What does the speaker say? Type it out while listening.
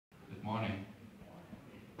morning.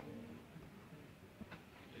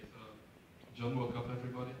 Okay, so John woke up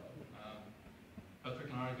everybody.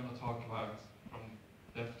 Patrick and I are going to talk about from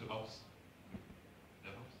dev to ops.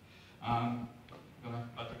 DevOps. I'm going to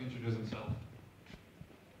Patrick introduce himself.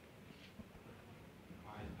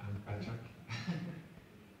 Hi, I'm Patrick.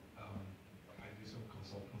 I do some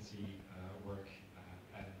consultancy work,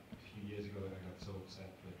 and a few years ago I got so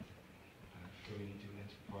upset with going into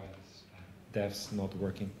enterprise devs not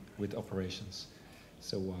working with operations.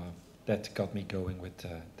 So that got me going with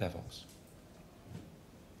DevOps.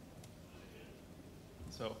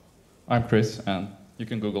 So, I'm Kris, and you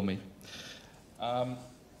can Google me.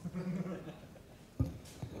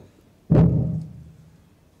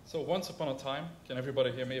 So once upon a time, can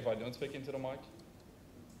everybody hear me if I don't speak into the mic?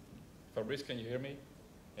 Fabrice, can you hear me?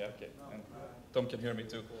 Yeah, okay. And Tom can hear me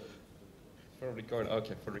too. For record,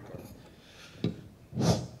 okay, for record.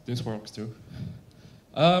 This works too.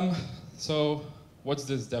 So what's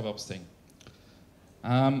this DevOps thing?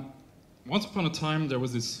 Once upon a time, there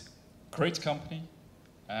was this great company,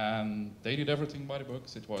 and they did everything by the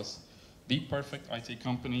books. It was the perfect IT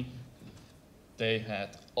company. They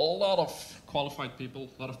had a lot of qualified people,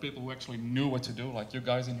 a lot of people who actually knew what to do, like you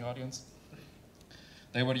guys in the audience.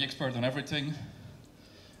 They were the expert on everything.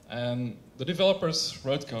 And the developers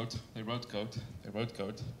wrote code, they wrote code, they wrote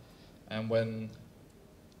code. And when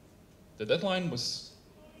the deadline was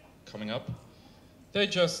coming up, they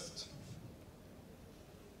just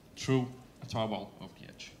threw a towel over the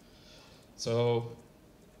edge. So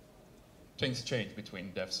things changed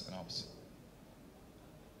between devs and ops.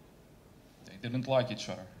 They didn't like each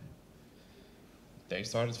other. They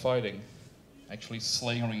started fighting, actually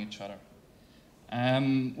slaying each other.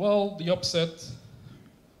 And well, the ops said,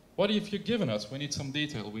 what have you given us? We need some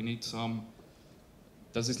detail. We need some,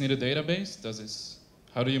 does this need a database?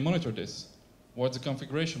 How do you monitor this? What's the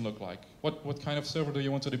configuration look like? What kind of server do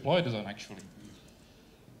you want to deploy this on actually?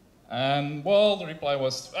 And well, the reply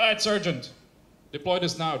was, it's urgent. Deploy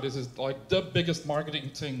this now. This is like the biggest marketing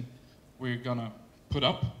thing we're gonna put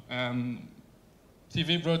up. And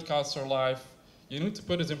TV broadcasts are live. You need to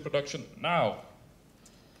put this in production now.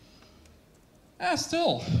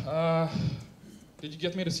 Still, did you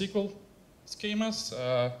get me the SQL schemas?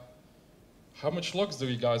 How much logs do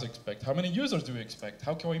you guys expect? How many users do we expect?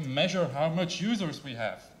 How can we measure how much users we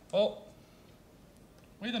have? Well,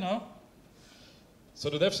 we don't know. So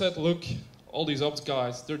the dev said, look, all these ops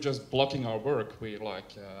guys, they're just blocking our work. We want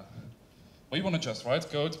to just write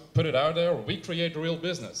code, put it out there, we create a real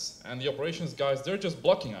business. And the operations guys, they're just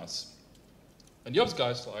blocking us. And the ops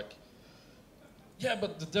guys are like, yeah,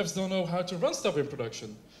 but the devs don't know how to run stuff in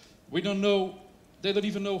production. We don't know, they don't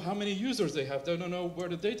even know how many users they have. They don't know where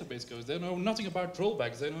the database goes. They know nothing about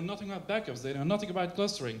rollbacks. They know nothing about backups. They know nothing about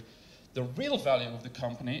clustering. The real value of the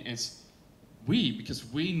company is because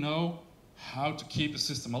we know how to keep the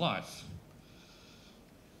system alive.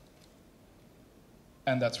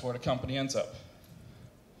 And that's where the company ends up.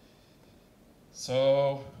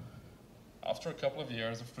 So after a couple of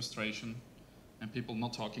years of frustration and people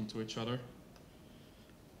not talking to each other,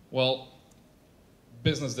 well,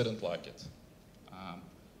 business didn't like it.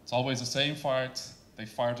 It's always the same fight. They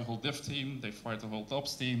fired the whole dev team, they fired the whole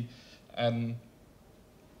ops team, and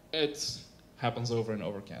it happens over and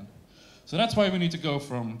over again. So that's why we need to go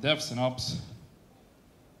from devs and ops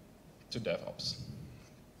to DevOps.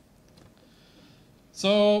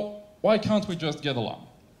 So why can't we just get along?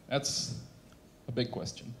 That's a big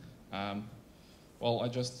question. Well, I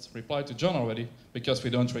just replied to John already, because we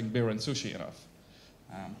don't drink beer and sushi enough.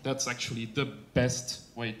 That's actually the best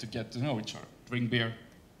way to get to know each other. Drink beer,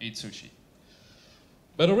 eat sushi.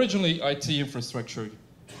 But originally, IT infrastructure,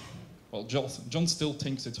 well, John still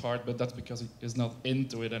thinks it's hard, but that's because he is not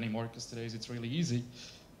into it anymore, because today it's really easy,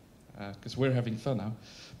 because we're having fun now.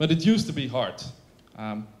 But it used to be hard.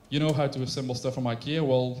 You know how to assemble stuff from IKEA?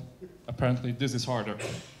 Well, apparently this is harder,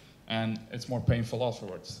 and it's more painful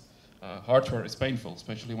afterwards. Hardware is painful,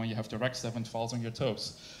 especially when you have to rack stuff and falls on your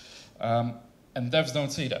toes. And devs don't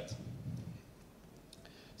see that.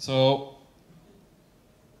 So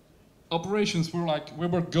operations were like, we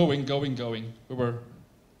were going. We were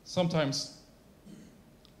sometimes,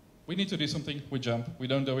 we need to do something, we jump. We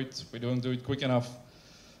don't do it quick enough.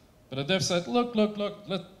 But the dev said, look,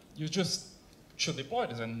 you just should deploy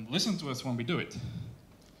this and listen to us when we do it.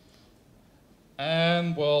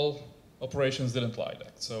 And well, operations didn't like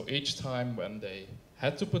that. So each time when they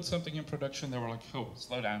had to put something in production, they were like, oh,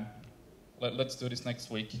 slow down. Let's do this next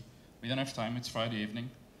week. We don't have time, it's Friday evening.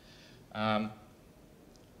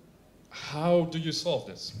 How do you solve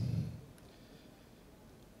this?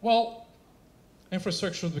 Well,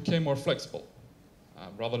 infrastructure became more flexible.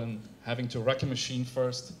 Rather than having to rack a machine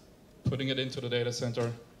first, putting it into the data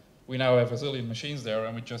center, we now have a zillion machines there,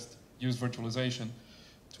 and we just use virtualization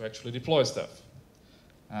to actually deploy stuff.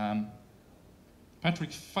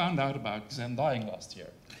 Patrick found out about Xen dying last year.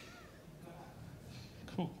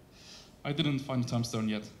 Cool. I didn't find the tombstone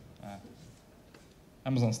yet.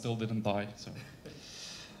 Amazon still didn't die, so.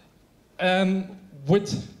 And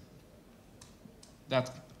with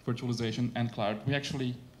that virtualization and cloud, we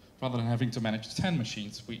actually, rather than having to manage 10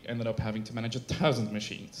 machines, we ended up having to manage 1,000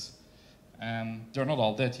 machines. And they're not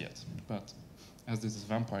all dead yet, but as this is a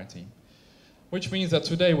vampire team. Which means that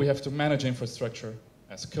today we have to manage infrastructure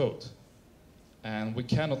as code. And we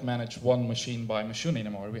cannot manage one machine by machine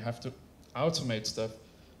anymore. We have to automate stuff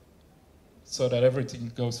so that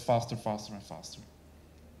everything goes faster, faster, and faster.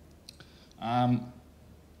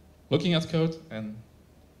 Looking at code, and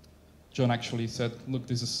John actually said, look,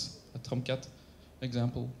 this is a Tomcat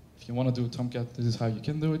example. If you want to do a Tomcat, this is how you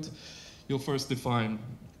can do it. You'll first define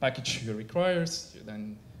package you requires, you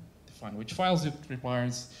then define which files it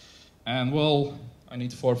requires, and well, I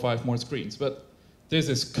need 4 or 5 more screens, but this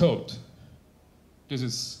is code. This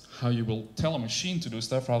is how you will tell a machine to do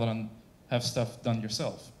stuff rather than have stuff done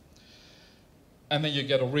yourself. And then you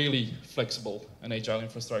get a really flexible and agile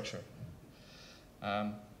infrastructure.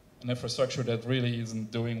 An infrastructure that really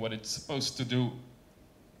isn't doing what it's supposed to do,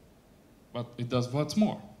 but it does what's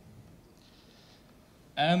more.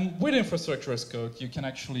 And with infrastructure as code, you can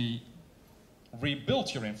actually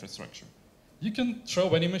rebuild your infrastructure. You can throw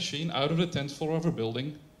any machine out of the 10th floor of a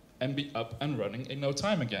building and be up and running in no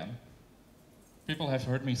time again. People have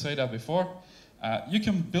heard me say that before. You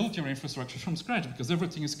can build your infrastructure from scratch because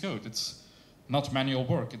everything is code. It's not manual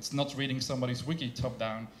work. It's not reading somebody's wiki top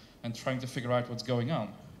down and trying to figure out what's going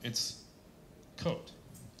on. It's code.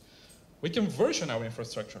 We can version our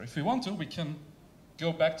infrastructure. If we want to, we can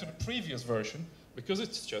go back to the previous version because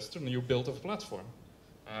it's just a new build of a platform.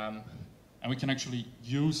 And we can actually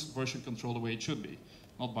use version control the way it should be,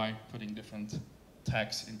 not by putting different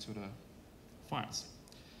tags into the files.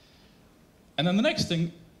 And then the next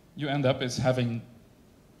thing you end up is having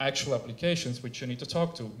actual applications which you need to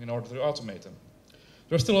talk to in order to automate them.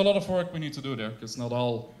 There's still a lot of work we need to do there because not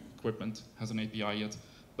all equipment has an API yet,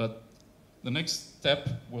 but the next step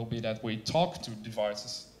will be that we talk to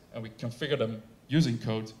devices and we configure them using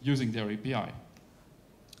code, using their API.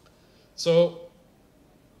 So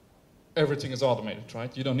everything is automated,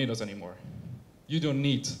 right? You don't need us anymore. You don't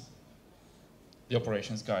need the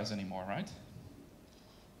operations guys anymore, right?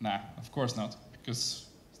 Nah, of course not, because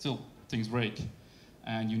still things break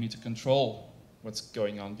and you need to control what's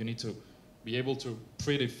going on. You need to be able to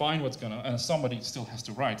predefine what's going on, and somebody still has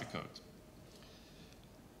to write the code.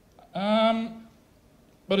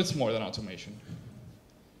 But it's more than automation.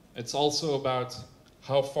 It's also about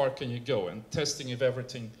how far can you go and testing if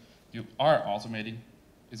everything you are automating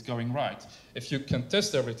is going right. If you can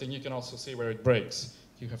test everything, you can also see where it breaks.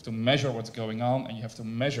 You have to measure what's going on, and you have to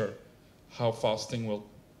measure how fast things will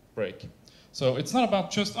break. So it's not about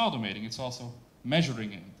just automating, it's also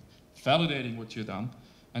measuring it, validating what you've done,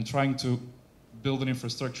 and trying to build an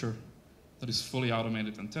infrastructure that is fully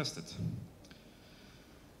automated and tested.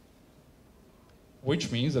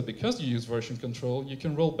 Which means that because you use version control, you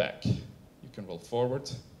can roll back. You can roll forward,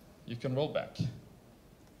 you can roll back,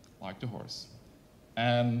 like the horse.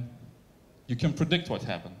 And you can predict what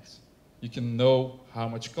happens. You can know how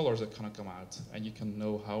much colors are gonna come out, and you can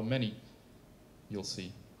know how many you'll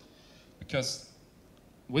see. Because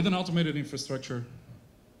with an automated infrastructure,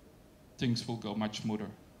 things will go much smoother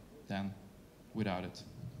than without it.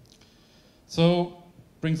 So,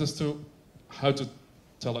 brings us to how to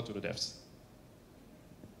tell it to the devs.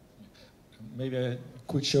 Maybe a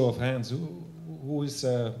quick show of hands. Who is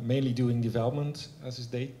mainly doing development as his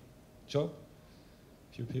day job?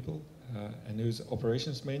 A few people. And who's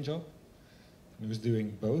operations main job? And who's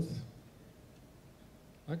doing both?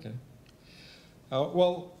 Okay.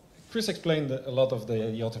 Well, Kris explained a lot of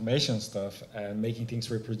the automation stuff and making things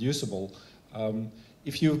reproducible.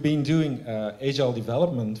 If you've been doing agile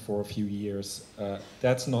development for a few years,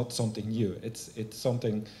 that's not something new. It's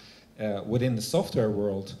something within the software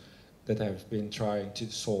world that I've been trying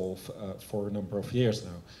to solve for a number of years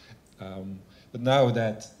now. But now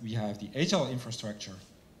that we have the agile infrastructure,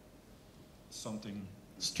 something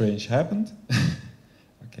strange happened.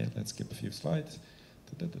 Okay, let's skip a few slides.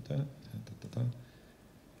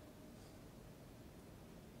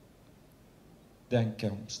 Then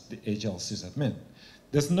comes the agile sysadmin.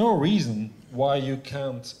 There's no reason why you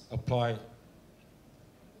can't apply.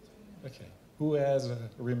 Okay, who has a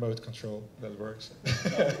remote control that works?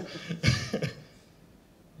 Okay,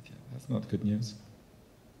 that's not good news.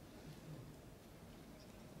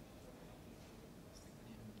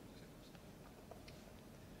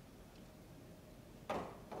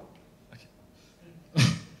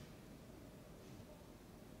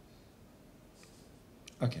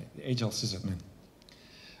 Okay, the agile sysadmin.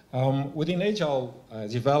 Within agile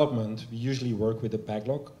development, we usually work with a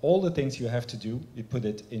backlog. All the things you have to do, we put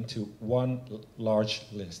it into one large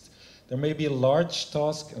list. There may be large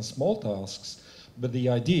tasks and small tasks, but the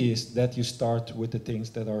idea is that you start with the things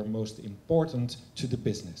that are most important to the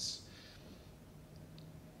business.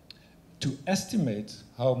 To estimate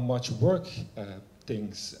how much work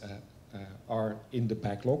things are in the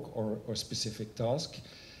backlog or specific task,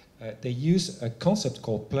 they use a concept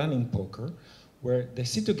called planning poker, where they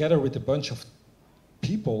sit together with a bunch of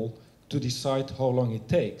people to decide how long it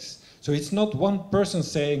takes. So it's not one person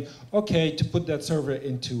saying, okay, to put that server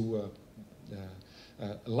into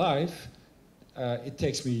live, it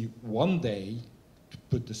takes me 1 day to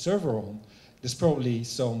put the server on. There's probably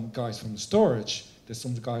some guys from the storage, there's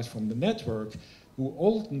some guys from the network who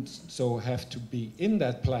also have to be in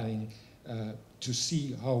that planning to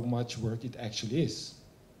see how much work it actually is.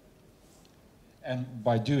 And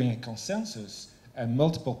by doing a consensus and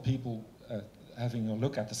multiple people having a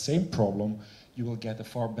look at the same problem, you will get a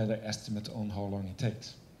far better estimate on how long it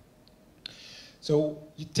takes. So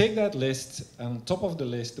you take that list, and on top of the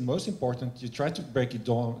list, the most important, you try to break it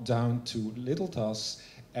down to little tasks,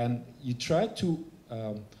 and you try to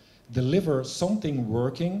deliver something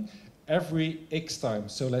working every X time.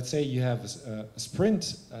 So let's say you have a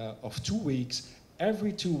sprint of 2 weeks.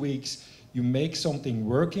 Every 2 weeks, you make something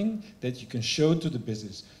working that you can show to the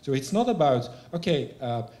business. So it's not about, okay,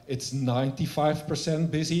 it's 95%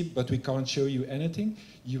 busy, but we can't show you anything.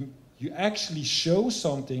 You actually show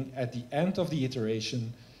something at the end of the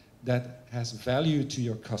iteration that has value to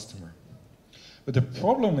your customer. But the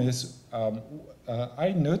problem is,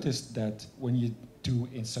 I noticed that when you do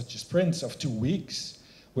in such a sprints of 2 weeks,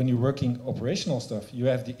 when you're working operational stuff, you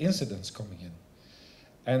have the incidents coming in.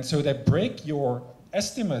 And so they break your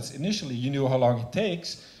estimates. Initially, you knew how long it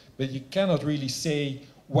takes, but you cannot really say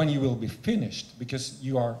when you will be finished, because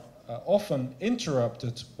you are often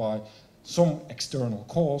interrupted by some external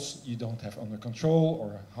cause you don't have under control,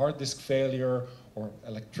 or a hard disk failure, or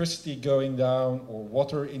electricity going down, or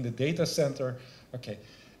water in the data center. Okay,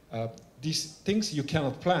 these things you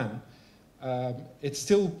cannot plan. It's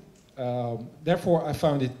still, therefore I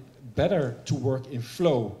found it better to work in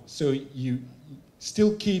flow. So you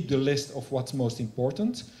still keep the list of what's most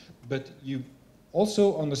important, but you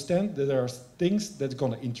also understand that there are things that are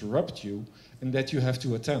going to interrupt you and that you have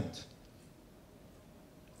to attend.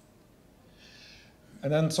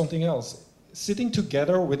 And then something else, sitting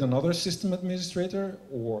together with another system administrator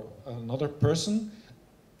or another person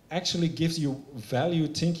actually gives you value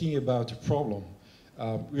thinking about the problem.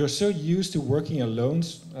 We are so used to working alone.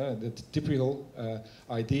 The typical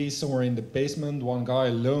idea is somewhere in the basement, one guy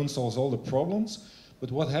alone solves all the problems.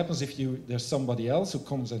 But what happens if there's somebody else who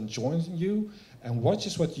comes and joins you and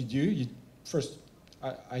watches what you do? First,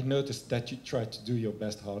 I noticed that you try to do your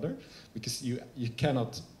best harder, because you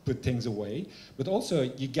cannot put things away. But also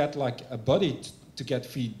you get like a buddy to get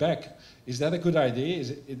feedback. Is that a good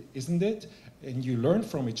idea? Isn't it? And you learn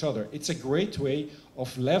from each other. It's a great way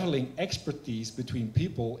of leveling expertise between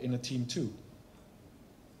people in a team too.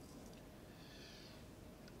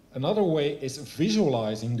 Another way is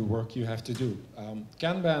visualizing the work you have to do.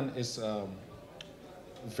 Kanban is a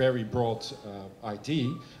very broad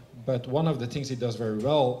idea, but one of the things it does very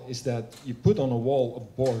well is that you put on a wall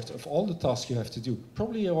a board of all the tasks you have to do.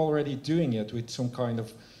 Probably you're already doing it with some kind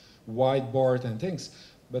of whiteboard and things.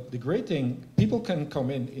 But the great thing, people can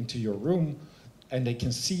come into your room and they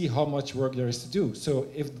can see how much work there is to do. So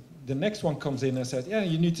if the next one comes in and says, yeah,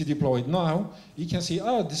 you need to deploy it now, you can see,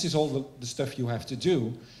 oh, this is all the stuff you have to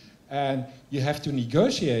do. And you have to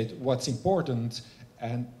negotiate what's important,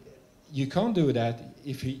 and you can't do that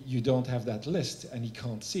if you don't have that list and you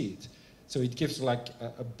can't see it. So it gives like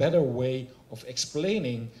a better way of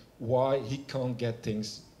explaining why he can't get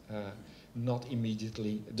things not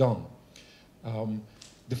immediately done.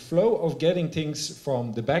 The flow of getting things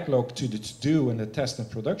from the backlog to the to-do and the test and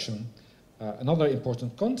production, another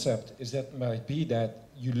important concept is that might be that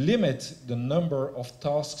you limit the number of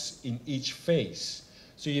tasks in each phase.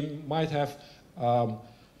 So you might have,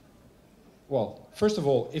 well, first of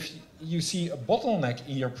all, if you see a bottleneck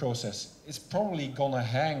in your process, it's probably gonna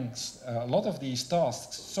hang a lot of these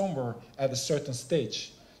tasks somewhere at a certain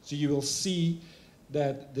stage. So you will see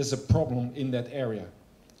that there's a problem in that area.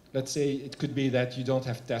 Let's say it could be that you don't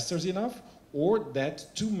have testers enough, or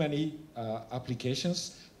that too many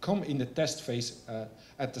applications come in the test phase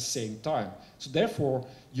at the same time. So therefore,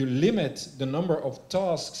 you limit the number of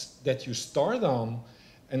tasks that you start on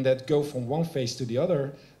and that go from one phase to the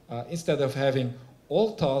other, instead of having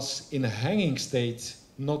all tasks in a hanging state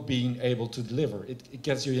not being able to deliver. It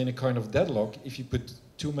gets you in a kind of deadlock if you put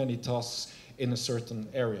too many tasks in a certain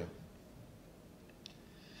area.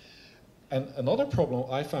 And another problem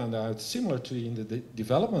I found out, similar to in the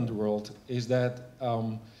development world, is that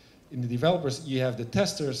in the developers, you have the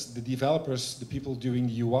testers, the developers, the people doing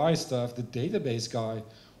the UI stuff, the database guy.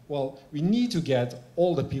 Well, we need to get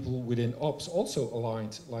all the people within ops also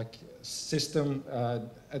aligned, like system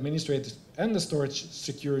administrators and the storage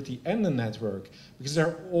security and the network, because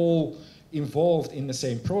they're all involved in the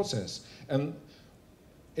same process. And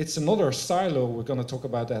it's another silo, we're going to talk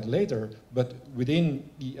about that later, but within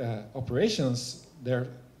the operations, they're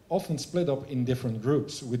often split up in different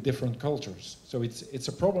groups with different cultures. So it's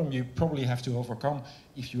a problem you probably have to overcome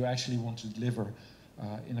if you actually want to deliver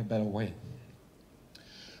in a better way.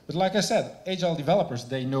 But like I said, agile developers,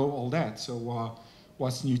 they know all that. So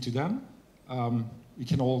what's new to them? We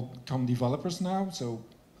can all become developers now. So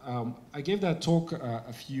I gave that talk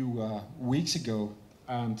a few weeks ago,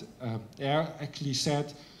 and they actually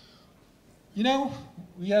said, you know,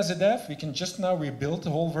 we as a dev, we can just now rebuild the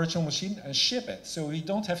whole virtual machine and ship it. So we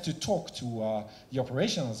don't have to talk to the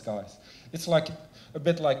operations guys. It's like a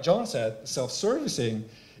bit like John said, self-servicing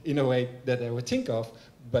in a way that they would think of,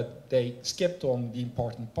 but they skipped on the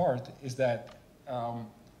important part, is that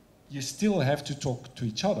you still have to talk to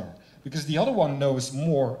each other, because the other one knows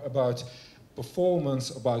more about performance,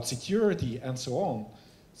 about security, and so on.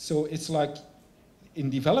 So it's like in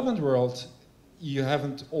development world, you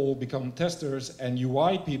haven't all become testers and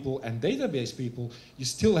UI people and database people. You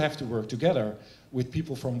still have to work together with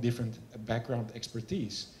people from different background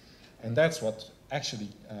expertise. And that's what actually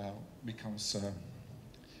becomes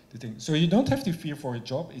the thing. So you don't have to fear for a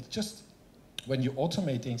job. It's just when you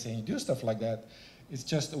automate things and you do stuff like that, it's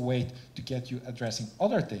just a way to get you addressing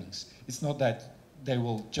other things. It's not that they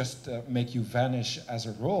will just make you vanish as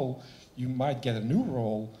a role. You might get a new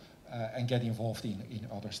role and get involved in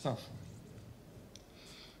other stuff.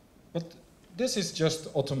 But this is just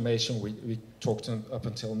automation we talked up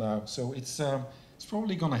until now. So it's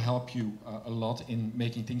probably going to help you a lot in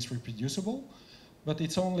making things reproducible, but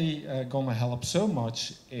it's only going to help so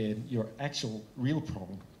much in your actual real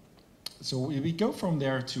problem. So we go from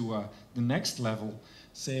there to the next level,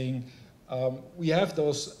 saying we have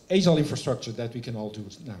those agile infrastructure that we can all do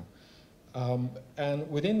now. And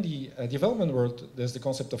within the development world, there's the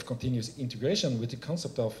concept of continuous integration with the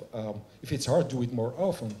concept of, if it's hard, do it more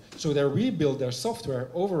often. So they rebuild their software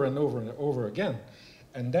over and over and over again.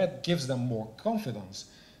 And that gives them more confidence.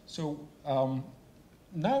 So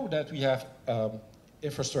now that we have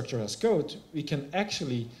infrastructure as code, we can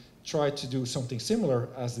actually try to do something similar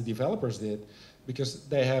as the developers did, because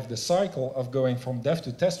they have the cycle of going from dev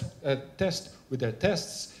to test with their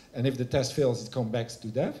tests. And if the test fails, it comes back to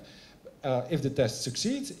dev. If the test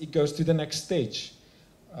succeeds, it goes to the next stage.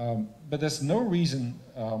 But there's no reason,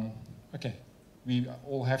 okay, we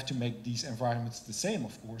all have to make these environments the same,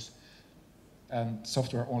 of course, and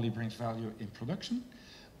software only brings value in production.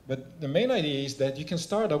 But the main idea is that you can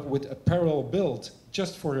start up with a parallel build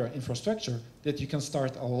just for your infrastructure that you can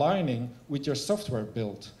start aligning with your software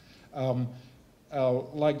build.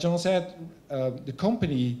 Like John said, the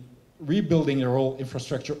company rebuilding their whole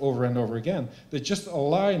infrastructure over and over again, they're just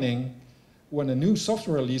aligning. When a new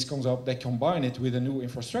software release comes up, they combine it with a new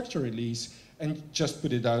infrastructure release and just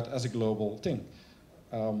put it out as a global thing.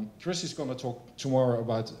 Kris is going to talk tomorrow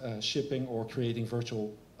about shipping or creating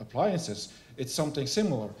virtual appliances. It's something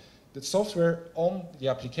similar. The software on the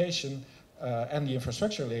application and the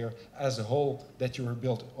infrastructure layer as a whole that you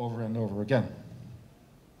rebuilt over and over again.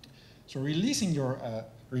 So releasing your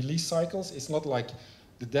release cycles, it's not like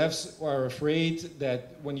the devs are afraid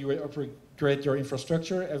that when you upgrade your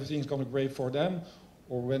infrastructure, everything's going to break for them,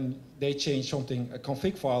 or when they change something, a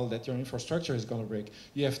config file, that your infrastructure is going to break.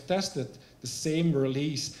 You have tested the same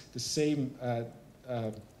release, the same,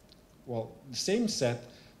 the same set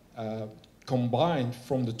combined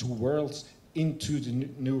from the two worlds into the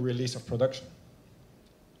new release of production.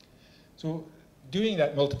 So doing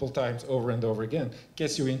that multiple times over and over again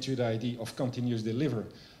gets you into the idea of continuous delivery.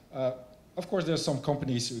 Of course, there's some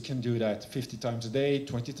companies who can do that 50 times a day,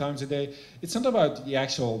 20 times a day. It's not about the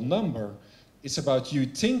actual number. It's about you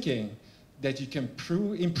thinking that you can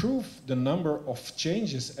improve the number of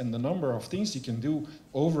changes and the number of things you can do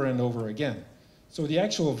over and over again. So the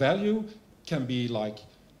actual value can be like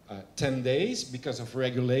 10 days because of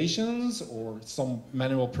regulations or some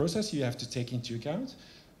manual process you have to take into account.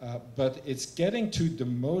 But it's getting to the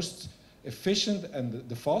most efficient and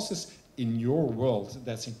the fastest in your world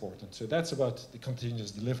that's important. So that's about the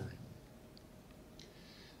continuous delivery.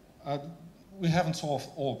 We haven't solved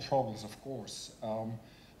all problems, of course.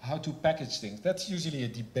 How to package things, that's usually a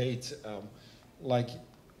debate.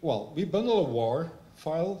 We bundle a war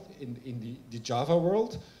file in the Java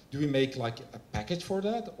world? Do we make like a package for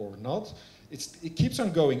that or not? It keeps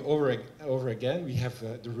on going over again. We have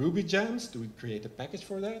the Ruby gems. Do we create a package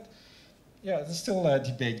for that? Yeah, there's still a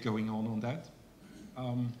debate going on that.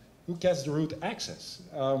 Who gets the root access?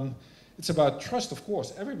 It's about trust, of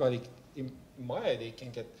course. Everybody, in my idea,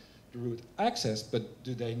 can get the root access, but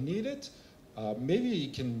do they need it? Maybe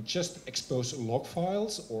you can just expose log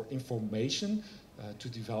files or information to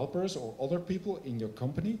developers or other people in your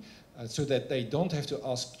company so that they don't have to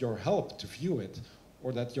ask your help to view it,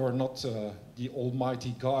 or that you're not the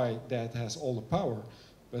almighty guy that has all the power.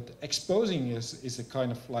 But exposing is a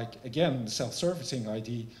kind of like, again, the self-servicing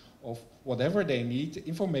idea of whatever they need,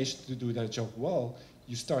 information to do their job well,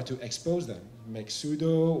 you start to expose them. You make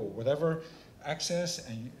sudo or whatever access,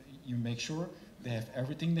 and you make sure they have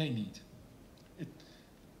everything they need.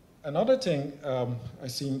 Another thing I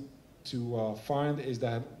seem to find is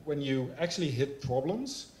that when you actually hit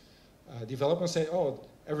problems, developers say, oh,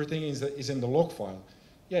 everything is in the log file.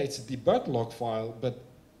 Yeah, it's a debug log file, but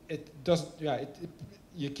it doesn't, yeah,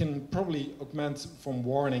 you can probably augment from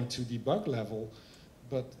warning to debug level,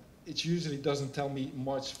 but it usually doesn't tell me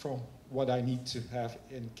much from what I need to have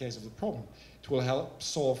in case of the problem. It will help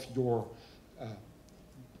solve your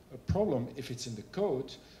problem if it's in the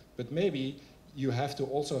code, but maybe you have to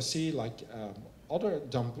also see like other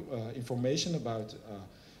dump information about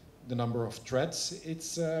the number of threads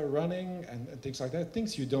it's running and things like that.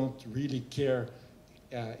 Things you don't really care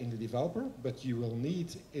in the developer, but you will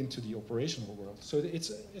need into the operational world. So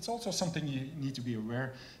it's also something you need to be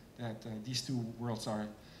aware that these two worlds are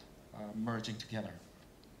merging together.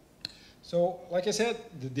 So, like I said,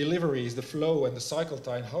 the deliveries, the flow, and the cycle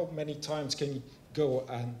time, how many times can you go,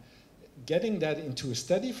 and getting that into a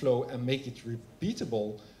steady flow and make it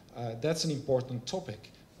repeatable, that's an important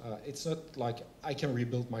topic. It's not like I can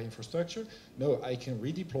rebuild my infrastructure. No, I can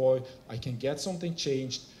redeploy, I can get something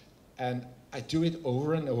changed, and I do it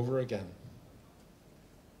over and over again.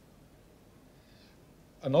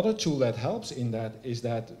 Another tool that helps in that is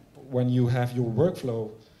that when you have your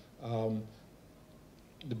workflow,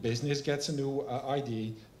 the business gets a new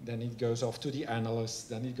ID, then it goes off to the analyst,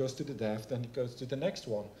 then it goes to the dev, then it goes to the next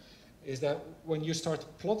one. Is that when you start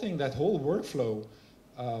plotting that whole workflow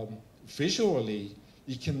visually,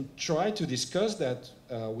 you can try to discuss that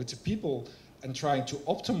with the people and trying to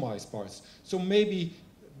optimize parts. So maybe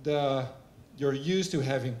you're used to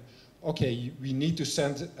having, okay, we need to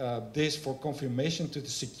send this for confirmation to the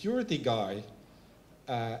security guy,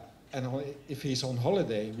 and if he's on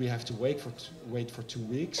holiday, we have to wait for 2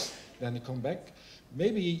 weeks, then he come back.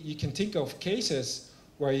 Maybe you can think of cases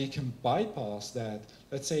where you can bypass that.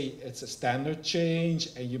 Let's say it's a standard change,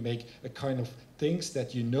 and you make a kind of things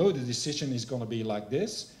that you know the decision is going to be like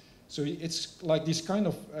this. So it's like these kind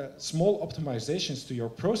of small optimizations to your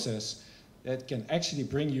process that can actually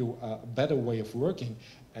bring you a better way of working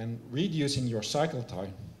and reducing your cycle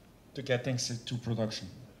time to get things to production.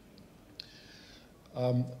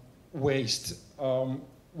 Waste.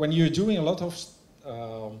 When you're doing a lot of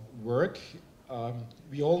work,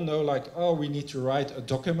 we all know, like, oh, we need to write a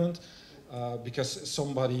document because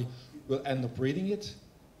somebody will end up reading it.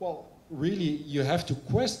 Well, really, you have to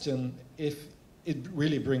question if it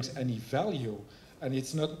really brings any value, and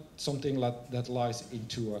it's not something that lies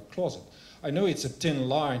into a closet. I know it's a thin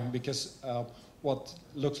line, because what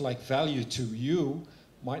looks like value to you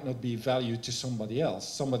might not be value to somebody else.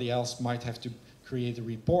 Somebody else might have to create a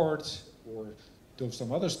report or do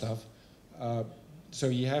some other stuff. So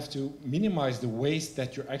you have to minimize the waste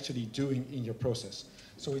that you're actually doing in your process.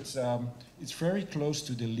 So it's very close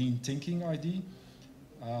to the lean thinking idea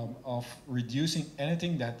of reducing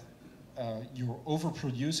anything that you're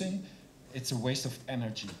overproducing. It's a waste of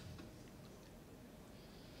energy.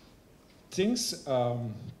 This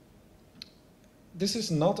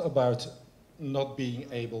is not about not being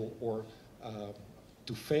able or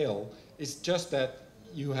to fail. It's just that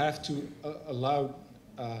you have to allow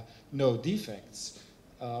no defects.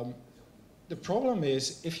 The problem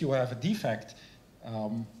is, if you have a defect,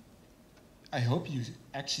 I hope you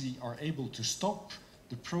actually are able to stop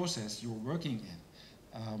the process you're working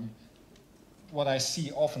in. What I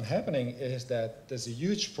see often happening is that there's a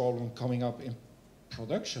huge problem coming up in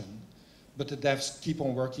production, but the devs keep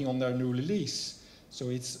on working on their new release. So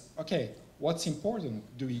it's, okay, what's important?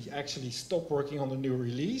 Do we actually stop working on the new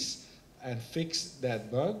release and fix that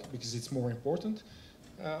bug because it's more important?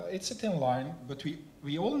 It's a thin line, but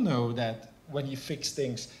we all know that when you fix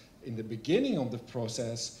things in the beginning of the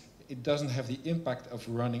process, it doesn't have the impact of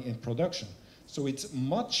running in production. So it's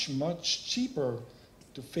much, much cheaper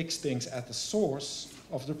to fix things at the source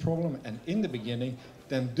of the problem and in the beginning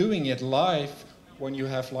than doing it live when you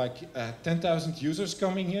have like 10,000 users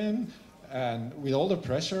coming in, and with all the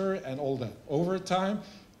pressure and all the overtime.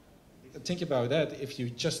 Think about that if you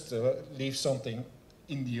just leave something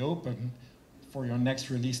in the open for your next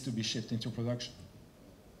release to be shipped into production.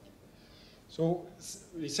 So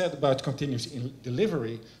we said about continuous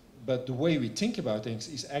delivery, but the way we think about things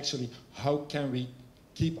is actually how can we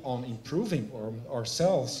keep on improving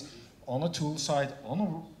ourselves on a tool side, on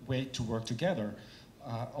a way to work together,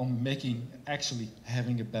 on making, actually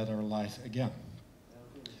having a better life again.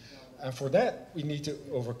 And for that, we need to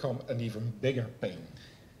overcome an even bigger pain.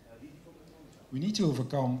 We need to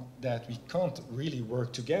overcome that we can't really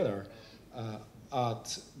work together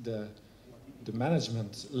at the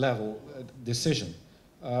management level decision.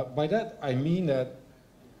 By that, I mean that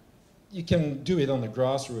you can do it on the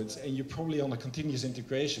grassroots, and you're probably on a continuous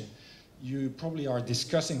integration. You probably are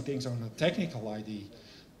discussing things on a technical ID,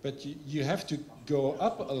 but you have to go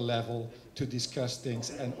up a level to discuss things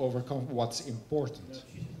and overcome what's important.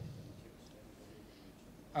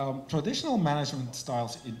 Traditional management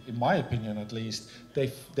styles, in my opinion at least,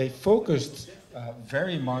 they focused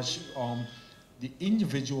very much on the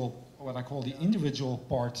individual, what I call the individual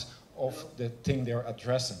part of the thing they're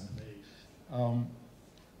addressing.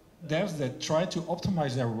 Devs that try to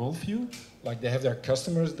optimize their worldview, like they have their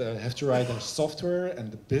customers, they have to write their software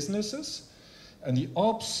and the businesses. And the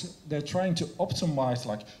ops, they're trying to optimize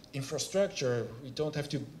like infrastructure. We don't have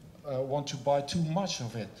to want to buy too much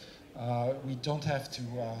of it. We don't have to,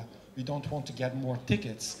 we don't want to get more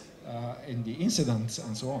tickets in the incidents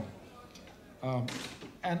and so on.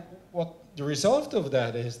 And what the result of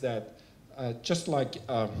that is that just like,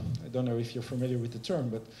 I don't know if you're familiar with the term,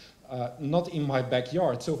 but not in my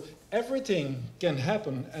backyard. So everything can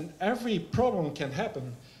happen and every problem can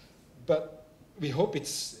happen, but we hope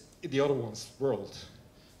it's the other one's world.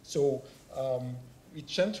 So we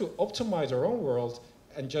tend to optimize our own world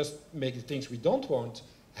and just make the things we don't want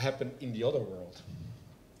happen in the other world.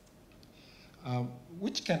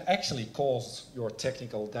 Which can actually cause your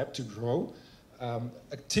technical debt to grow.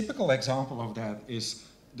 A typical example of that is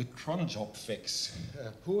the cron job fix.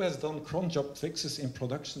 Who has done cron job fixes in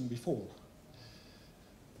production before?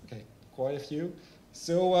 Okay, quite a few.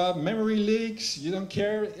 So memory leaks, you don't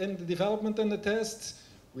care in the development and the tests.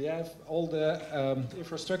 We have all the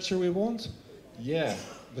infrastructure we want. Yeah,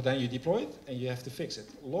 but then you deploy it and you have to fix it.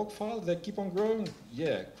 Log files that keep on growing.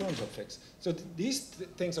 Yeah, cron job fix. So these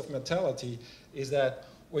things of mentality is that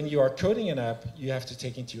when you are coding an app, you have to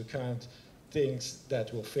take into account things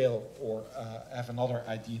that will fail or have another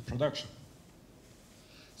ID production.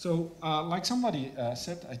 So like somebody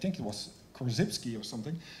said, I think it was Korzybski or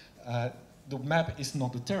something, the map is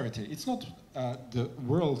not the territory. It's not the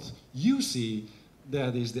world you see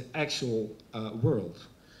that is the actual world.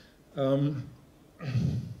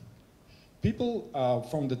 People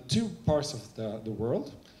from the two parts of the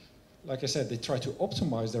world, like I said, they try to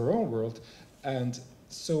optimize their own world, and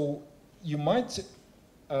so you might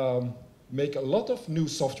make a lot of new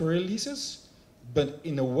software releases, but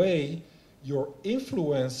in a way you're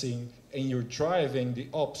influencing and you're driving the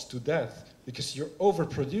ops to death because you're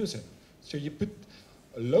overproducing. So you put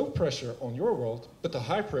a low pressure on your world, but the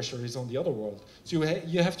high pressure is on the other world. So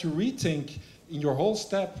you have to rethink in your whole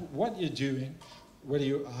step what you're doing,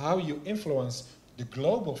 how you influence the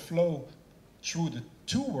global flow through the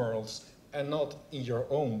two worlds and not in your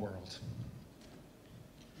own world.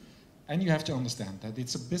 And you have to understand that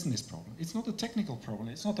it's a business problem. It's not a technical problem.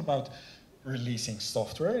 It's not about releasing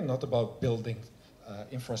software, not about building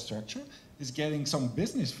infrastructure. It's getting some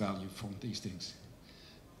business value from these things.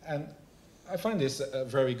 And I find this a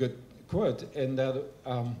very good quote in that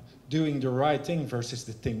doing the right thing versus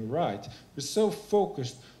the thing right. We're so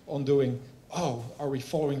focused on doing, oh, are we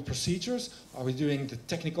following procedures? Are we doing the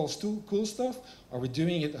technical cool stuff? Are we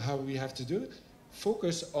doing it how we have to do it?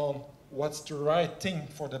 Focus on what's the right thing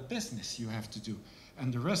for the business you have to do,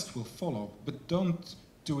 and the rest will follow. But don't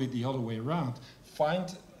do it the other way around.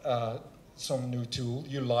 Find some new tool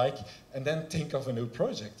you like, and then think of a new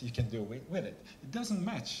project you can do with it. It doesn't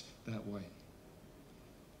match that way.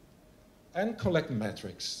 And collect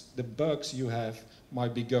metrics. The bugs you have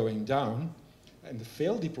might be going down, and the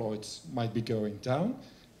failed deploys might be going down,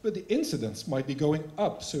 but the incidents might be going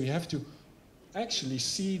up. So you have to actually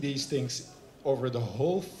see these things over the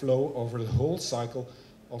whole flow, over the whole cycle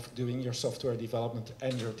of doing your software development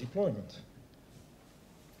and your deployment.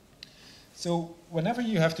 So whenever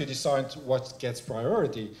you have to decide what gets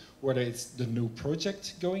priority, whether it's the new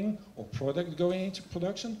project going or product going into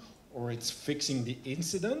production, or it's fixing the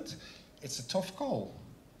incident, it's a tough call.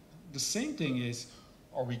 The same thing is,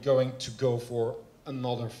 are we going to go for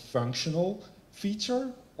another functional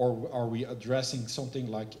feature, or are we addressing something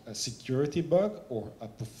like a security bug or a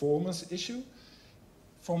performance issue?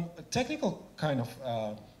 From a technical kind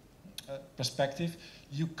of perspective,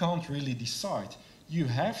 you can't really decide. You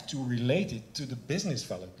have to relate it to the business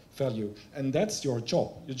value, and that's your job.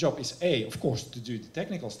 Your job is A, of course, to do the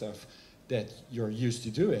technical stuff that you're used to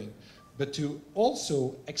doing, but to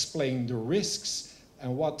also explain the risks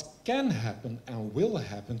and what can happen and will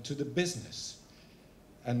happen to the business.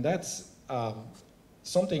 And that's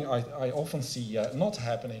something I often see not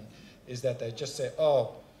happening, is that they just say,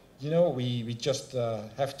 oh, you know, we just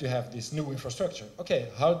have to have this new infrastructure. Okay,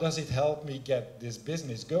 how does it help me get this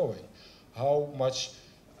business going? How much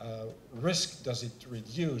risk does it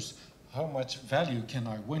reduce? How much value can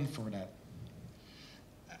I win for that?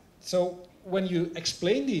 So when you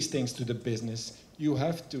explain these things to the business, you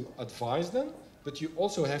have to advise them, but you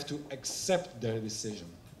also have to accept their decision.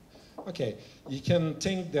 Okay, you can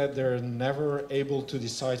think that they're never able to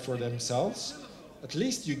decide for themselves. At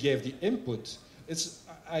least you gave the input.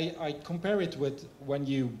 I compare it with when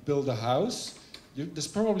you build a house. There's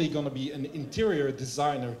probably going to be an interior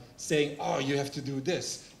designer saying, oh, you have to do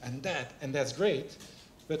this and that's great.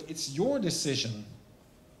 But it's your decision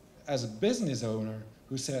as a business owner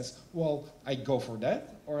who says, well, I go for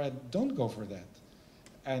that or I don't go for that.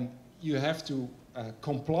 And you have to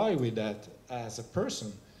comply with that as a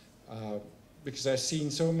person. Because I've seen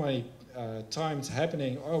so many times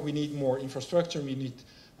happening, oh, we need more infrastructure, we need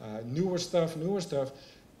newer stuff.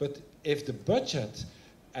 But if the budget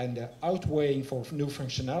and the outweighing for new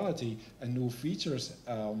functionality and new features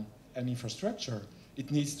and infrastructure, it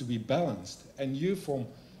needs to be balanced. And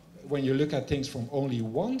when you look at things from only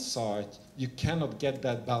one side, you cannot get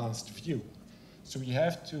that balanced view. So you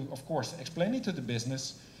have to, of course, explain it to the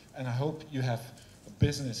business, and I hope you have a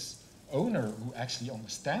business owner who actually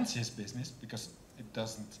understands his business, because it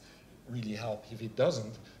doesn't really help if it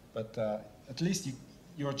doesn't, but at least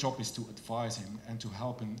your job is to advise him and to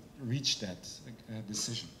help him reach that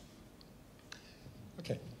decision.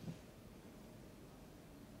 Okay.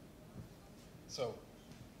 So,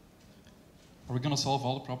 are we going to solve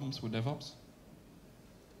all the problems with DevOps?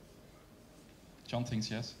 John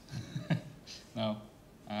thinks yes. No,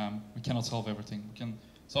 we cannot solve everything. We can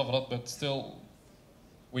solve a lot, but still,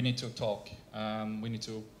 we need to talk. We need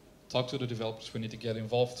to talk to the developers. We need to get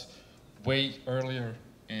involved way earlier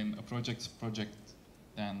in a project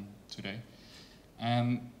than today.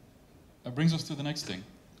 And that brings us to the next thing.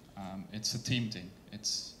 It's a team thing.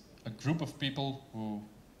 It's a group of people who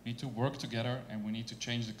need to work together, and we need to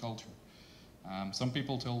change the culture. Some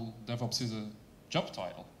people tell DevOps is a job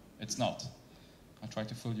title. It's not. I tried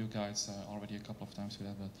to fool you guys already a couple of times with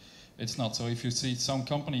that, but it's not. So if you see some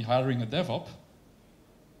company hiring a DevOps,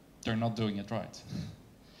 they're not doing it right.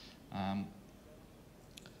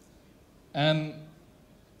 And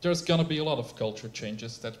there's going to be a lot of culture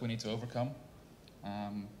changes that we need to overcome.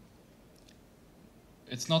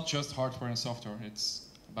 It's not just hardware and software. It's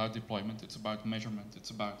about deployment. It's about measurement.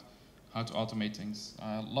 It's about how to automate things.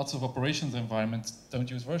 Lots of operations environments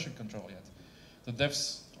don't use version control yet. The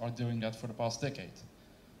devs are doing that for the past decade.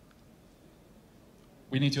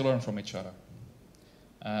 We need to learn from each other.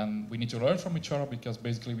 And we need to learn from each other because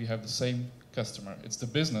basically we have the same customer. It's the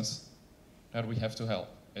business that we have to help.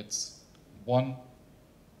 It's one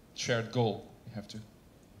shared goal we have to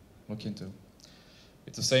look into.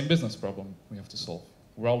 It's the same business problem we have to solve.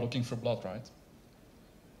 We're all looking for blood, right?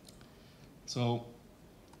 So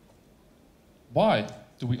why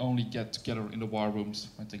do we only get together in the war rooms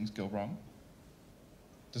when things go wrong?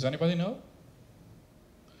 Does anybody know?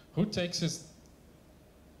 Who takes his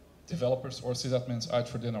developers or sysadmins out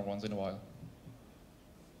for dinner once in a while?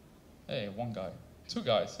 Hey, one guy. Two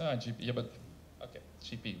guys. GP. Yeah, but okay,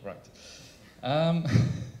 GP, right.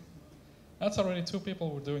 That's already two people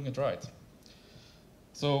who are doing it right.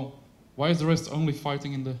 So why is the rest only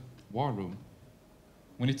fighting in the war room?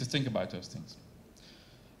 We need to think about those things.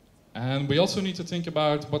 And we also need to think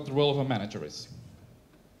about what the role of a manager is.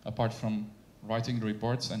 Apart from writing the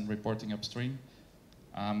reports and reporting upstream,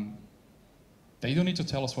 they don't need to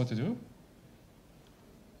tell us what to do.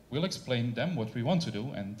 We'll explain them what we want to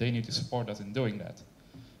do, and they need to support us in doing that.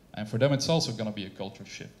 And for them, it's also going to be a culture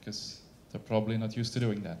shift, because they're probably not used to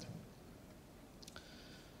doing that.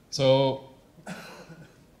 So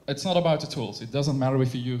it's not about the tools. It doesn't matter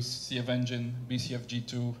if you use CF Engine,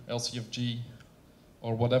 BCFG2, LCFG,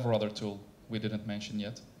 or whatever other tool we didn't mention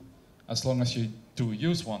yet. As long as you do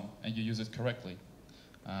use one and you use it correctly.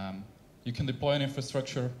 You can deploy an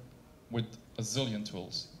infrastructure with a zillion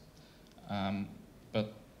tools.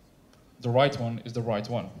 But the right one is the right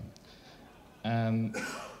one. And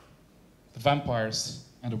the vampires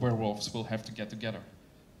and the werewolves will have to get together.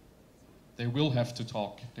 they will have to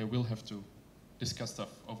talk. They will have to discuss stuff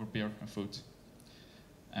over beer and food.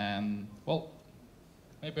 And, well,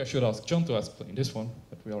 maybe I should ask John to explain this one,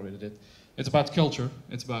 but we already did. It's about culture,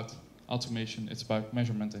 it's about automation, it's about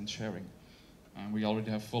measurement and sharing. And we already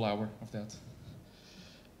have a full hour of that.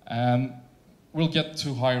 And we'll get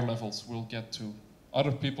to higher levels. We'll get to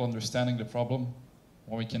other people understanding the problem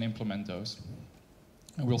when we can implement those.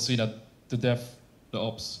 And we'll see that the dev, the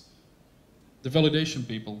ops, the validation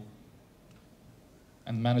people,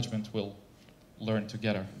 and management will learn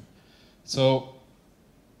together. So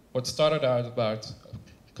what started out about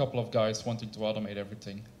a couple of guys wanting to automate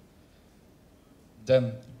everything,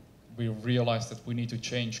 then we realized that we need to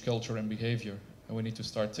change culture and behavior, and we need to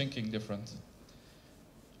start thinking different.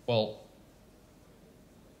 Well,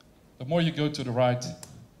 the more you go to the right,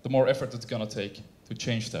 the more effort it's going to take to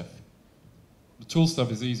change stuff. The tool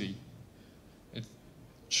stuff is easy. It's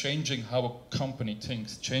changing how a company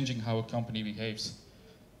thinks, changing how a company behaves.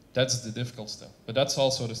 That's the difficult stuff. But that's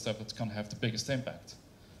also the stuff that's going to have the biggest impact.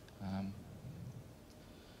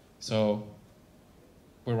 So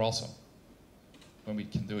we're awesome when we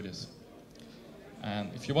can do this.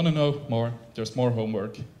 And if you want to know more, there's more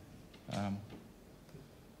homework.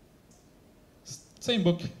 Same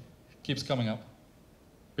book keeps coming up,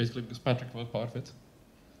 basically because Patrick was part of it.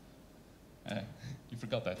 You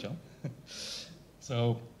forgot that, John.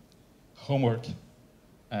 So, homework,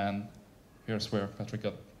 and here's where Patrick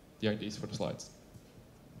got the ideas for the slides.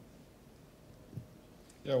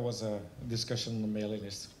 Yeah, it was a discussion on the mailing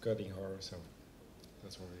list, cutting horror, so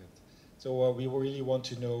that's what we had. So we really want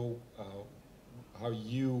to know how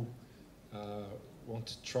you want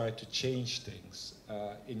to try to change things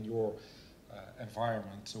in your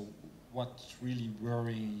environment. So what's really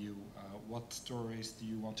worrying you? What stories do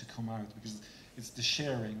you want to come out? Because it's the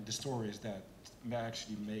sharing, the stories that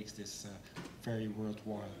actually makes this very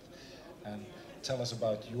worthwhile. And tell us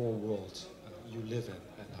about your world you live in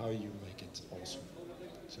and how you make it awesome.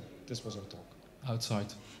 So this was our talk.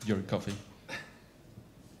 Outside, your coffee.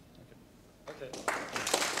 Okay.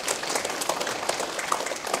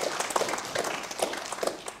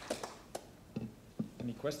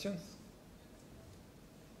 Any questions?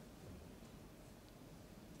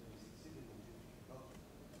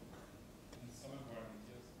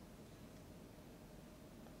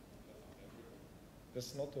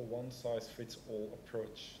 There's not a one-size-fits-all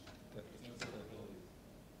approach. That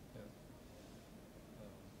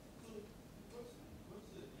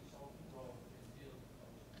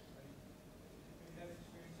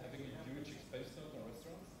Having a huge space stove in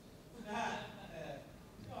restaurants?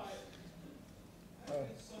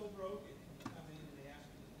 It's so broken. You come in and they ask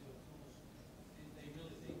you to do tools. They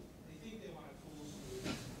really think they want a tool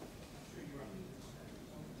solution. I'm sure you're up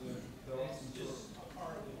to this. It's just a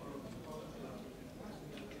part of the world.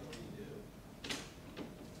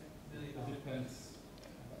 It depends.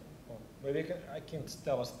 Maybe I can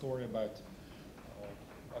tell a story about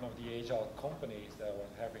one of the agile companies that were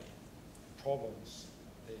having problems.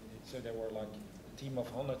 So they were like a team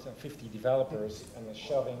of 150 developers and were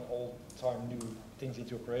shoving all the time new things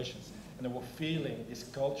into operations. And they were feeling this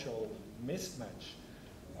cultural mismatch.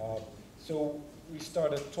 So we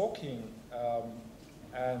started talking,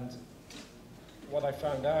 and what I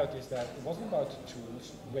found out is that it wasn't about the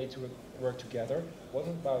tools, the way to work together. It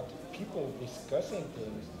wasn't about people discussing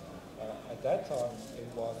things. At that time, it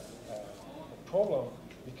was a problem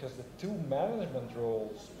because the two management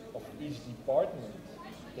roles of each department,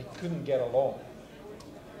 they couldn't get along.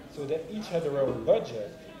 So they each had their own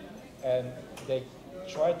budget, and they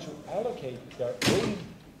tried to allocate their own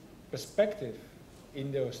perspective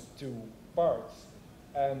in those two parts.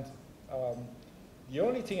 And the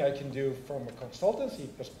only thing I can do from a consultancy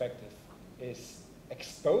perspective is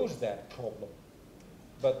expose that problem.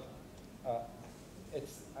 But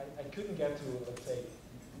I couldn't get to, let's say,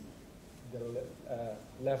 the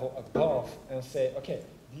level above and say, okay,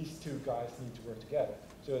 these two guys need to work together.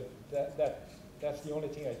 So that's the only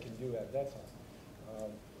thing I can do at that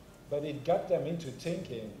time. But it got them into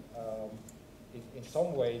thinking in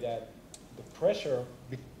some way that the pressure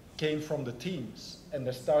came from the teams, and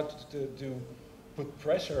they started to put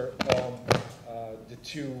pressure on the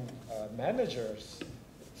two managers,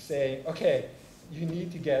 saying, okay, you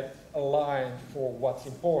need to get aligned for what's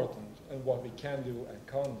important and what we can do and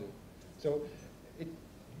can't do. So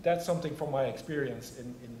that's something from my experience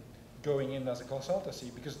in going in as a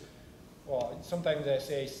consultancy, because, well, sometimes they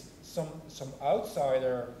say some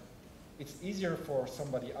outsider, it's easier for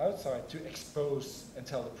somebody outside to expose and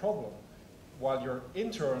tell the problem, while you're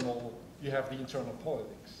internal, you have the internal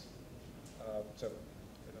politics. So,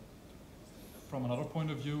 from another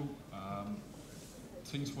point of view,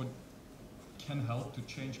 things would can help to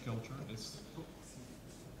change culture is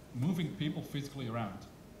moving people physically around.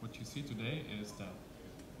 What you see today is that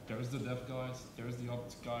there's the dev guys, there's the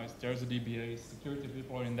ops guys, there's the DBAs, security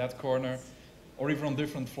people are in that corner, or even on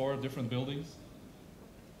different floors, different buildings.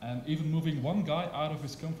 And even moving one guy out of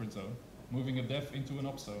his comfort zone, moving a dev into an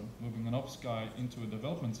ops zone, moving an ops guy into a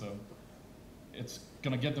development zone, it's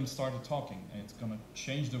gonna get them started talking, and it's gonna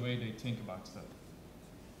change the way they think about stuff.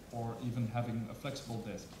 Or even having a flexible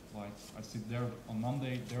desk, like I sit there on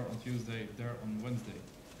Monday, there on Tuesday, there on Wednesday.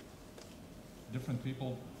 Different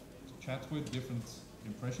people to chat with, different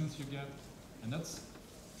impressions you get, and that's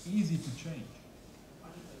easy to change.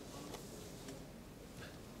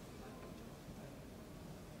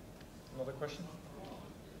 Another question?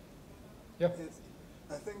 Yeah. Yes.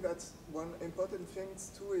 I think that's one important thing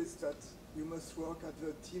too is that you must work at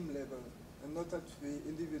the team level and not at the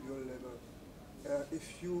individual level.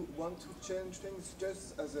 If you want to change things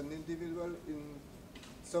just as an individual in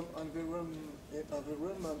some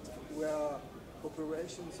environment where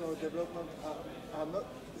operations or development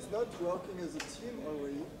is not working as a team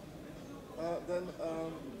already, then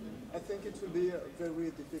I think it will be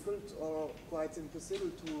very difficult or quite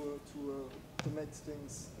impossible to make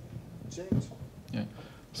things change. Yeah.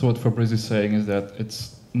 So what Fabrice is saying is that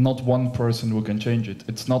it's not one person who can change it.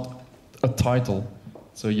 It's not a title.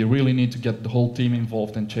 So you really need to get the whole team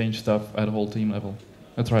involved and change stuff at a whole team level.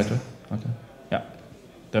 That's right, right? Okay. Yeah,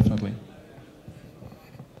 definitely.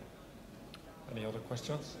 Any other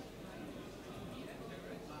questions?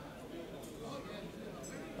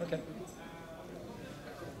 Okay.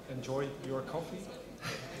 Enjoy your coffee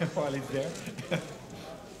while it's there.